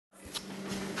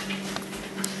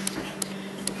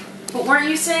But weren't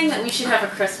you saying that we should have a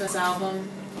Christmas album?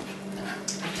 I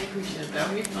think we should. That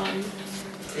would be fun.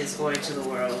 Is Void to the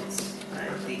World by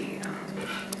the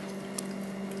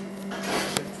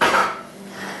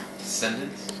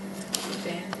Descendants?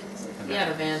 Vandals. Yeah,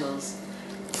 the Vandals.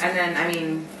 And then, I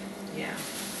mean, yeah.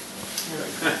 I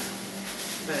like that.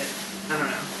 But, I don't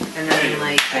know. And then,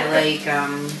 like, I like,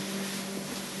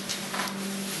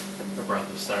 My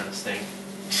breath was starting to stink.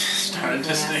 Starting to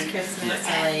Last stink. Christmas, I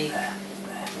like a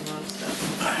lot of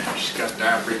stuff. She's got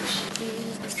diabetes.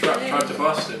 Try to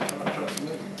bust it.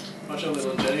 Watch out,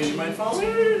 little Jenny, you might fall in.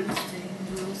 It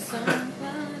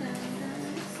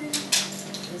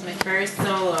was my first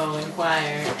solo in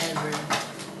choir ever.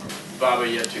 Baba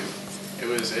Yetu. It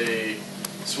was a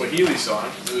Swahili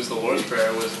song. It was the Lord's Prayer.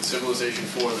 It was in Civilization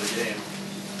 4 of the game.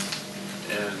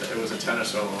 And it was a tenor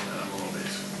solo and a low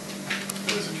bass.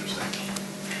 It was interesting.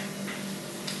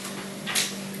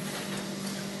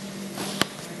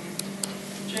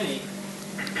 Jenny.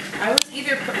 I was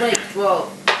either, like, well,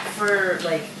 for,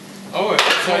 like... Oh, I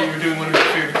thought you were doing one of your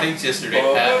favorite things yesterday,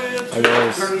 Pat. I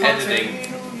was.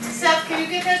 Editing. Seth, can you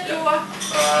get that door?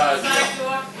 Side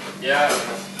door? Yeah.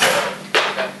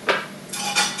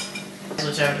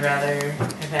 Which I would rather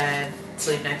have had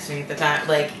sleep next to me at the time,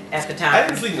 like, at the time. I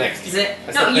didn't sleep next to Is you. it? I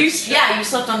No, slept you, next to you. yeah, you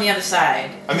slept on the other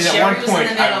side. I mean, at Sherry one was in point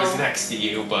the I was middle. next to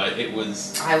you, but it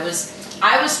was... I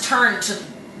was turned to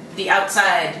the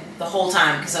outside the whole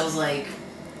time, because I was like,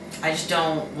 I just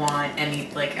don't want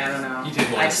any, like, I don't know. You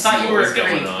didn't want I to just see thought what you were was a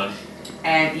going creep. on.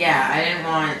 And, yeah, I didn't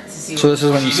want to see So what... this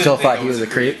is when you She still didn't think thought he was a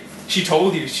creep? She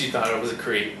told you she thought it was a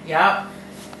creep. Yep.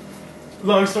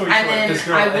 Long story short, And then this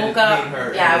girl I ended woke up, being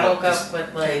her, yeah, I ended woke up just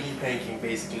with, like... panking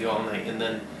basically all night, and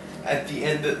then at the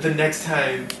end, the next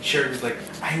time, Sherry was like,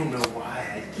 I don't know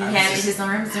why. He I was had just- his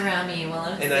arms around me while I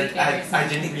was And sleeping or I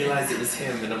something. didn't realize it was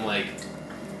him, and I'm like...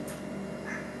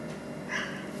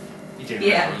 You didn't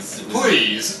Yeah. realize it was...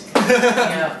 Please.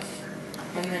 Yep.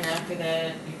 And then after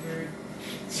that, you were...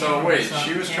 So wait,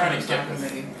 she was trying to get with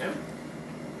me. him?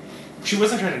 She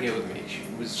wasn't trying to get with me, she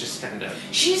was just kind of...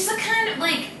 She's the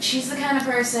kind of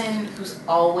person who's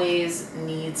always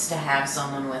needs to have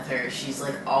someone with her. She's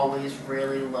like always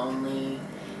really lonely,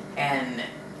 and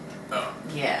Oh.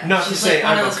 yeah. Not she's to say like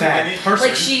one I'm of a those bad people- person.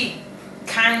 Like she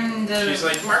kind of. She's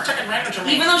like, Mark took advantage of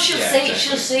me. Even though she'll Yeah, say exactly.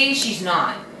 she'll say she's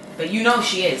not, but you know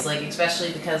she is. Like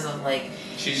especially because of like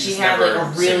She's she just had never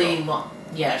like a really single. long.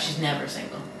 Yeah, she's never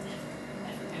single.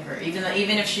 Ever.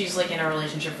 Even if she's like in a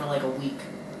relationship for like a week.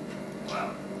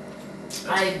 Wow.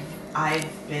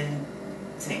 I've been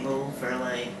single for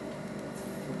like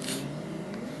 3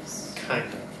 years.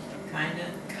 Kinda.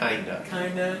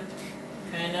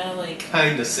 Like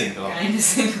Kinda single. kinda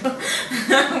single.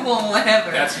 Well,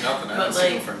 whatever. That's nothing. I've But, been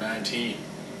single like- for 19.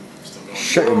 Still going.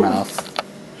 Shut your mouth.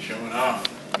 Showing off.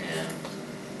 Yeah.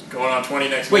 Going on 20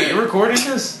 next Wait, May. you're recording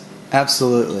this?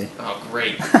 Absolutely. Oh,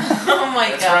 great. Oh my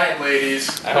That's god. right,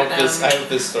 ladies. I hope But,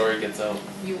 this story gets out.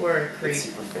 You were a creep. It's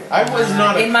super fair. I was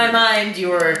not a In my creep. mind, you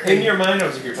were a creep. In your mind, I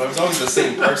was a creep. I was always the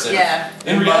same person. Yeah.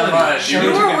 In In my reality, mind, Sherry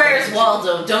You took were advantage Where's of-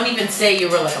 Waldo. Don't even say you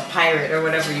were like a pirate or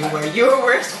whatever you were. You were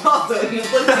Where's Waldo. You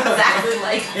looked exactly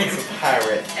like He's him. a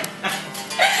pirate.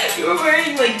 You were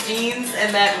wearing like jeans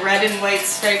and that red and white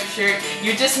striped shirt.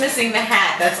 You're just missing the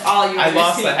hat. That's all you were I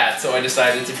lost missing. the hat, so I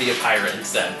decided to be a pirate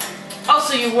instead. Oh,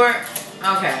 so you were...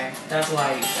 Okay, that's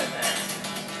why you said that.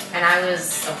 And I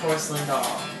was a porcelain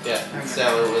doll. Yeah, Okay.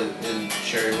 Sailor was, and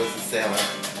Sherry was the sailor.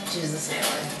 She was a sailor.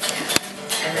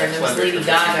 Yeah. And then there was Slender Lady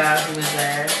Christmas. Gaga who was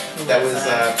there. Who That was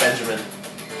No, Benjamin.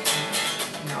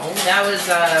 that was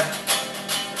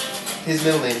His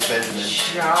middle name's Benjamin.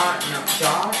 Josh. No,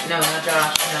 Josh? No, not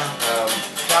Josh. No.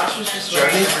 Josh was just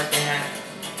Jeremy? wearing a birthday hat.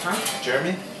 Huh?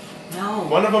 Jeremy? No.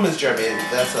 One of them is Jeremy, and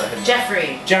that's him.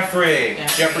 Jeffrey. Jeffrey. Yeah.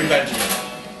 Jeffrey Benjamin.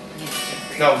 Yeah,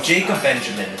 Jeffrey. No, Jacob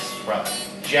Benjamin is his brother.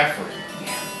 Jeffrey.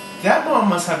 Yeah. That mom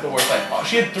must have the worst life. Oh,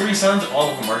 she had 3 sons, and all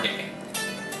of them are gay.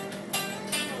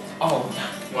 All of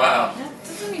them. Wow. That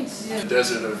doesn't mean The shit.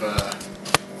 desert of,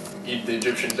 the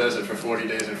Egyptian desert for 40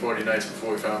 days and 40 nights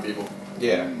before we found people.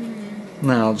 Yeah.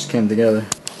 No, it all just came together.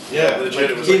 Yeah,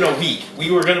 Legit, it was in like a week.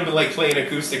 We were gonna be like play an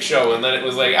acoustic show, and then it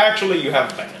was like, actually, you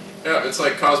have a band. Yeah, it's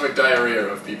like cosmic diarrhea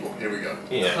of people. Here we go.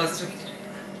 Yeah.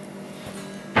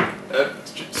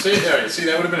 See,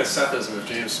 that would have been a Sethism if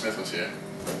James Smith was here.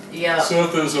 Yeah.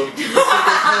 Sethism. It's like a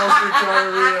cosmic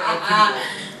diarrhea of people.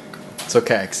 It's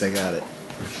okay, because I got it.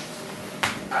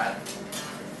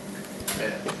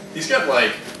 Man, he's got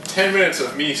like 10 minutes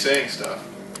of me saying stuff.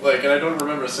 Like, and I don't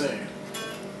remember saying it.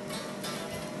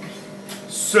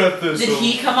 Sethism. Did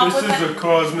he come up with This that? is a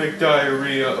cosmic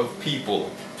diarrhea of people.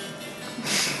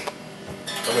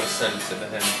 I'm gonna send it to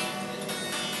him.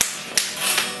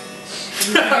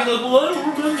 You'd be like, well, I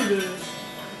don't remember that.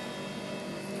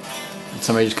 Did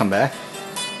somebody just come back?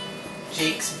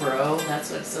 Jake's bro,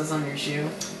 that's what it says on your shoe.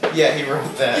 Yeah, he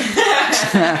wrote that.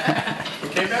 Who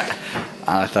came back?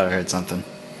 I thought I heard something.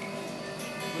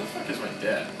 Who the fuck is my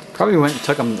dad? Probably went and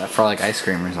took him for like ice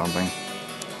cream or something.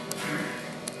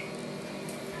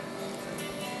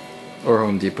 Or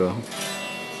Home Depot.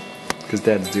 Because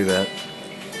dads do that.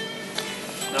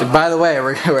 No. By the way,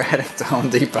 we're heading to Home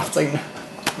Depot. It's like,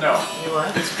 No. You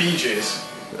what? It's BJ's.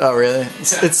 oh really?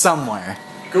 It's somewhere.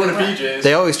 Going to BJ's.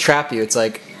 They always trap you. It's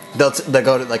like they'll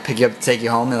go to like pick you up to take you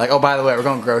home. They're like, oh, by the way, we're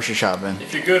going grocery shopping.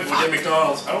 If you're good, we'll get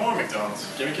McDonald's. I don't want McDonald's.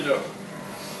 Give me Qdoba.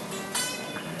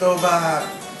 Go back.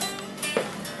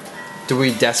 Do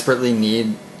we desperately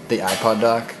need the iPod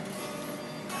dock?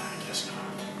 I guess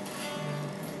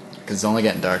not. Because it's only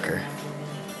getting darker.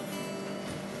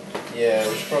 Yeah,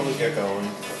 we should probably get going.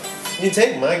 You can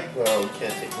take my. Well, we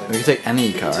can't take my. We can take any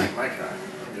You can car. take my car.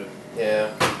 I'm good.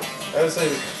 Yeah. I would say.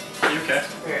 Are you okay?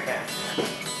 We're okay.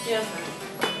 Yeah.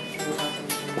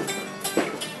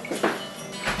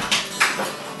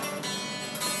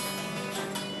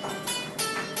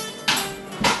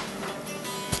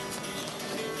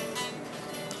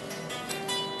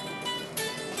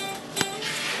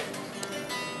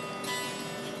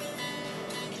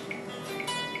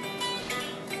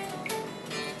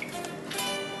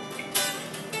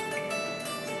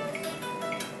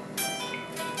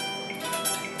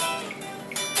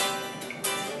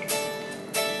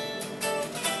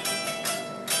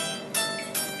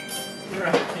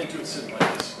 I can't do it sitting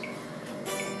like this.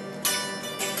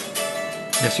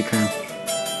 Yes, you can.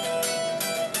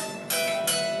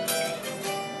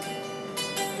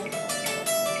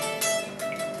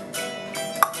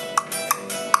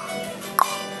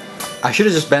 I should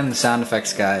have just been the sound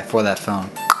effects guy for that phone.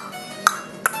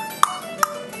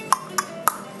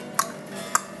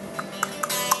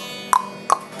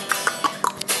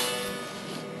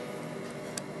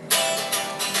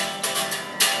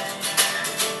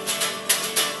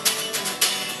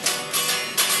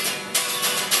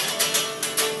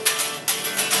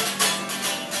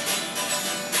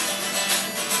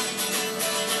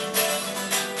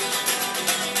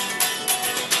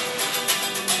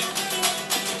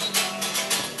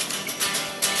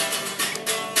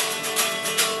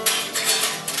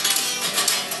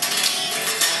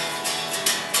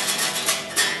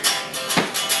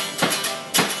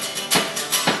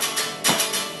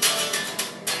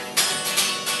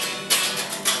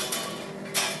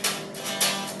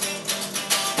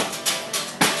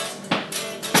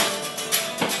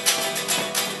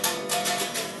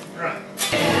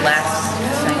 Last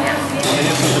second.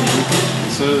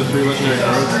 So the three legendary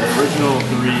cards, the original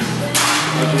three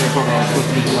legendary Pokemon were supposed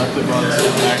to be collected by the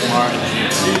Magmar and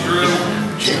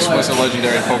Jinx. Jinx was a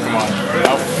legendary Pokemon.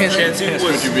 How Chansey pissed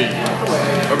was- would you be?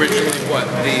 Originally, what?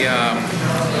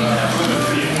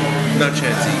 Not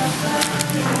Chansey.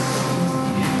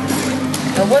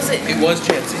 Or was it? It was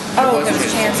Chansey. Oh, it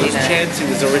was Chansey then. Chansey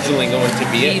was originally going to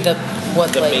be it. The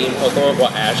what The like? main Pokemon,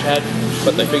 what Ash had,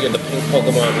 but they figured the pink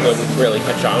Pokemon wouldn't really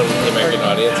catch on with the American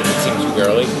audience if it seemed too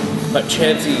girly. But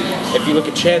Chansey, if you look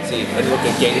at Chansey and look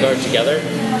at Gengar together,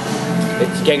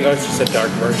 Gengar's just a dark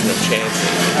version of Chansey.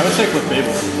 I would say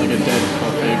Clefable, like a dead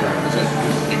Clefable.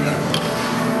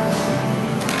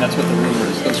 That's what the rumor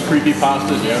is. Those creepy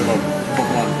pastas you have about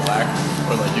Pokemon Black,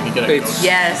 or like you can get a ghost.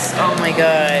 Yes. Oh my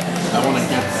god. I want to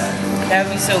get that. That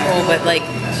would be so cool. But like,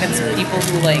 it's people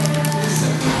who like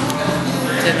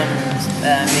did them,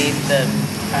 made the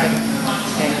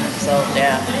thing themselves.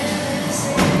 Yeah.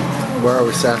 Where are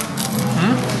we, Seth?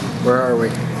 Where are we?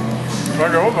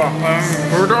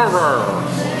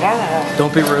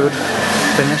 Don't be rude.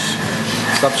 Finish.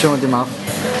 Stop chewing with your mouth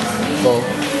full.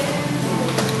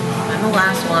 I'm the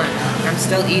last one. I'm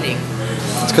still eating.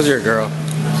 It's because you're a girl.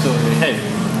 So, hey,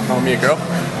 call me a girl?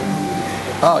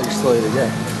 Oh, you're still eating, yeah.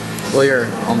 Well, you're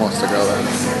almost a girl then.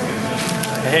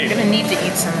 Hey. I'm gonna need to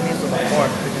eat some of these with a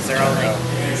fork because they're all like.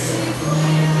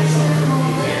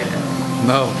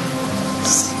 No.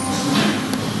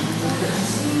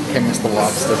 Can't miss the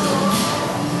lobster.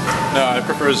 No, I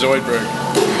prefer Zoidberg.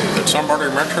 Did somebody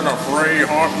mention a free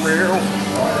hot meal?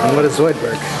 And what is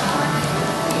Zoidberg?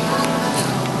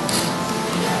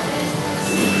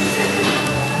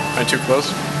 Am I too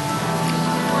close?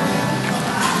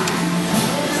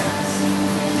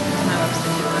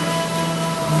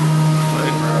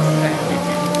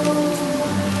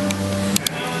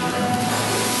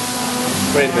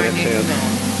 Wait a minute, Sam.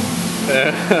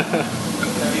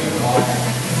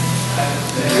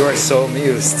 You are so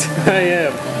amused. I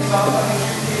am.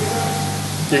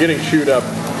 You're getting chewed up.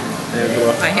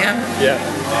 Angela. I am. Yeah.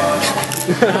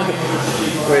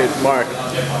 Wait, Mark.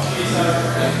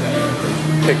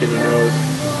 Picking your nose.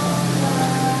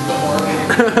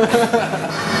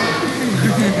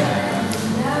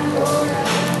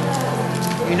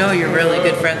 You know you're really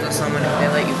good friends with someone if they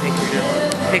let you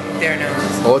pick their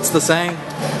nose. Well, what's the saying?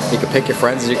 You can pick your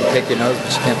friends, you can pick your nose,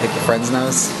 but you can't pick your friend's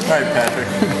nose. All right, Patrick.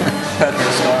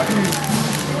 Patrick Star.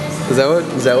 Is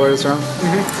that where it's from?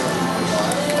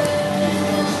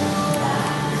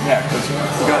 Yeah, because you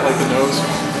got like the nose.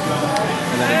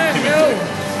 And then you No.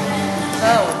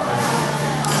 Oh.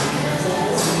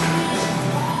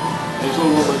 They just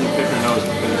won't let you pick your nose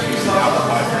because she's the apple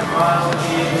pie friend.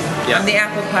 I'm the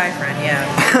apple pie friend, yeah.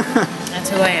 That's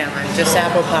who I am. I'm just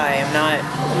apple pie. I'm not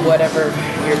whatever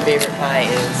your favorite pie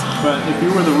is. But if you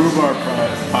were the rhubarb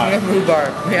pie, I'm rhubarb,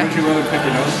 yeah. would you let her pick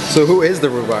your nose? So who is the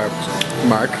rhubarb?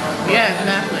 Mark? Yeah,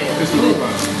 exactly. It's the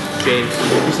rhubarb. James.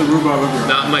 It's the rhubarb of your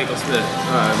Not Michael Smith.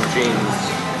 James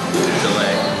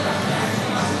Delay.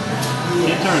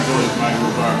 He turns always my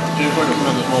rhubarb. James Michael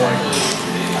Smith is more like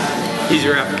He's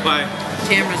your apple pie.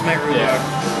 Tamara's my rhubarb.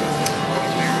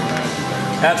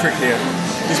 Patrick here.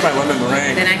 He's my lemon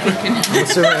meringue. Then I can I'm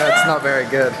assuming that's not very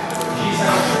good. I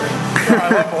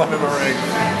love lemon meringue.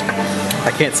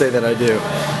 I can't say that I do.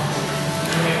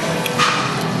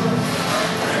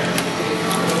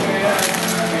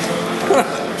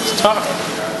 It's tough.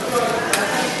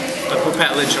 I put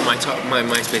Pat Lynch on my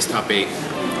MySpace top 8.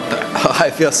 I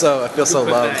feel so But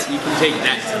loved. you can take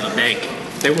that to the bank.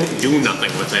 They won't do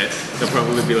nothing with it. They'll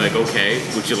probably be like, okay,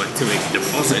 would you like to make a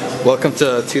deposit? Welcome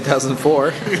to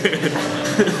 2004.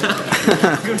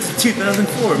 Welcome to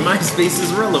 2004. MySpace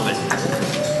is relevant.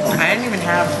 I didn't even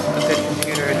have a good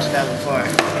computer in 2004.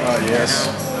 Oh, yes.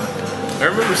 I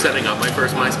remember setting up my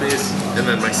first MySpace, and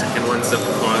then my second one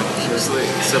subsequently.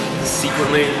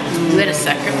 You had a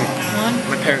second one?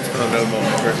 My parents found out about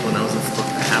my first one. I was supposed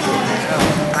to have one.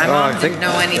 My mom didn't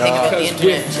know anything about the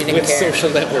internet. She didn't with care.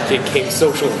 social networking came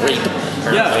social rape.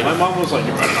 Yeah, my mom was like,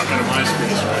 you better not go to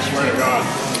MySpace, I swear to God.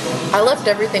 I left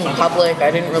everything public. I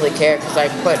didn't really care because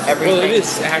I put everything. Well, it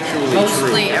is actually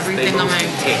Mostly true. everything on my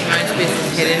MySpace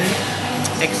is hidden,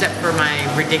 except for my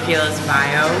ridiculous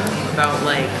bio about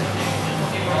like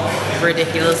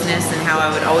ridiculousness and how I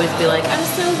would always be like, I'm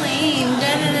so lame,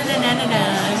 da da da da da da da.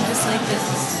 I'm just like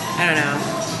this. I don't know.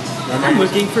 I'm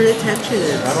looking for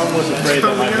attention. My mom was afraid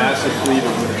that my massive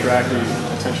cleavage would attract the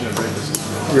attention of rapists.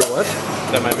 Your what?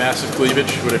 That my massive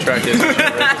cleavage would attract the attention of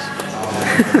rapists.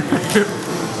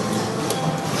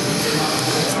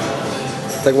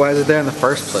 It's like, why is it there in the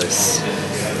first place?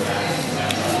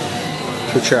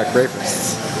 To attract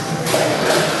rapists.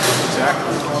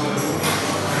 Exactly.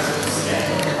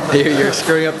 You're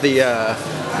screwing up the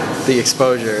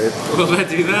exposure. Will that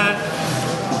do that?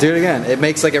 Do it again. It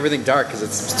makes like everything dark because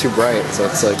it's too bright. So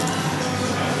it's like,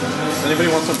 Anybody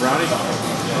want some brownie?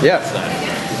 yeah.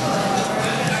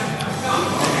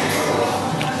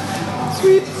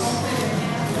 Sweet.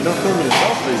 You don't film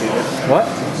yourself, please, either. What?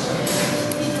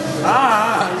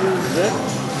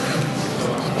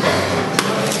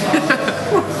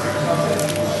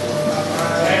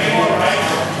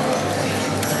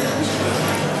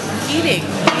 Eating.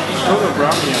 Show the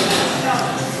brownie on it.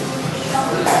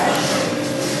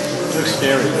 Looks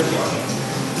scary.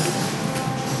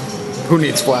 Who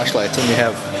needs flashlights when you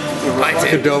have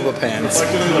Qdoba pans? Like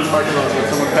in the parking lot when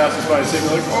someone passes by and say,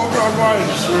 like, oh God, why? And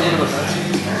just swerve into the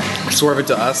fence. Swerve it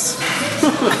to us.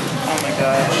 Oh my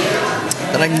god.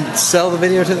 Then I can sell the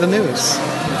video to the news.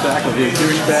 Exactly. A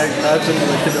huge bag pads into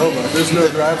the Qdoba. There's no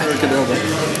driver in Qdoba.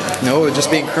 No, it would just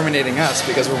be incriminating us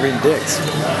because we're being dicks.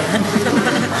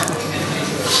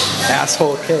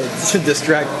 Asshole kids to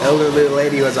distract elderly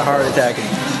lady who has a heart attack and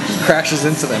crashes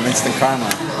into them. Instant karma.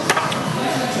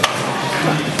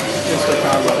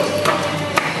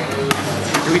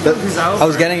 I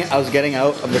was getting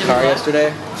out of the car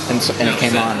yesterday and it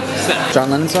came on. John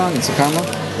Lennon song, Instant Karma.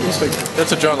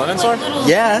 That's a John Lennon song?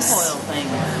 Yes.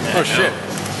 Oh shit.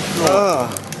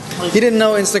 He didn't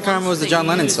know Instant Karma was the John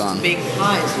Lennon song. Big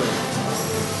pies with.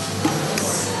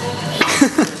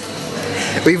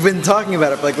 We've been talking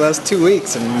about it for like the last 2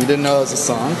 weeks and you didn't know it was a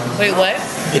song. Wait, what?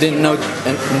 You didn't know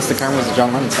Instant Karma was the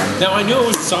John Lennon song. Now I knew it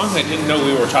was a song. I didn't know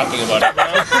we were talking about it.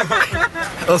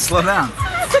 Oh, slow down.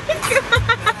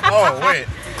 Oh wait.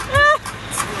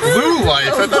 Blue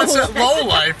life. I thought it said low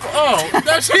life. Oh,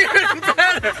 that's even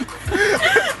better.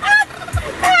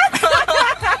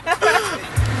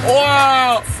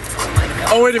 Wow.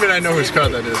 Oh wait a minute, I know whose car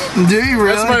that is. Do you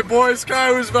really? That's my boy's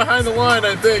car who's behind the line,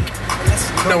 I think.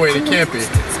 No wait, it can't be.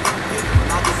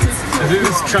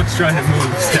 This truck's trying to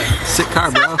move. Sick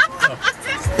car, bro.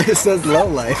 It says low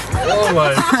life. Oh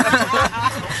my.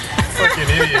 Fucking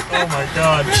idiot. Oh my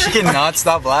god. She cannot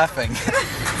stop laughing.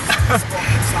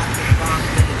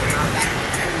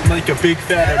 Like a big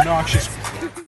fat obnoxious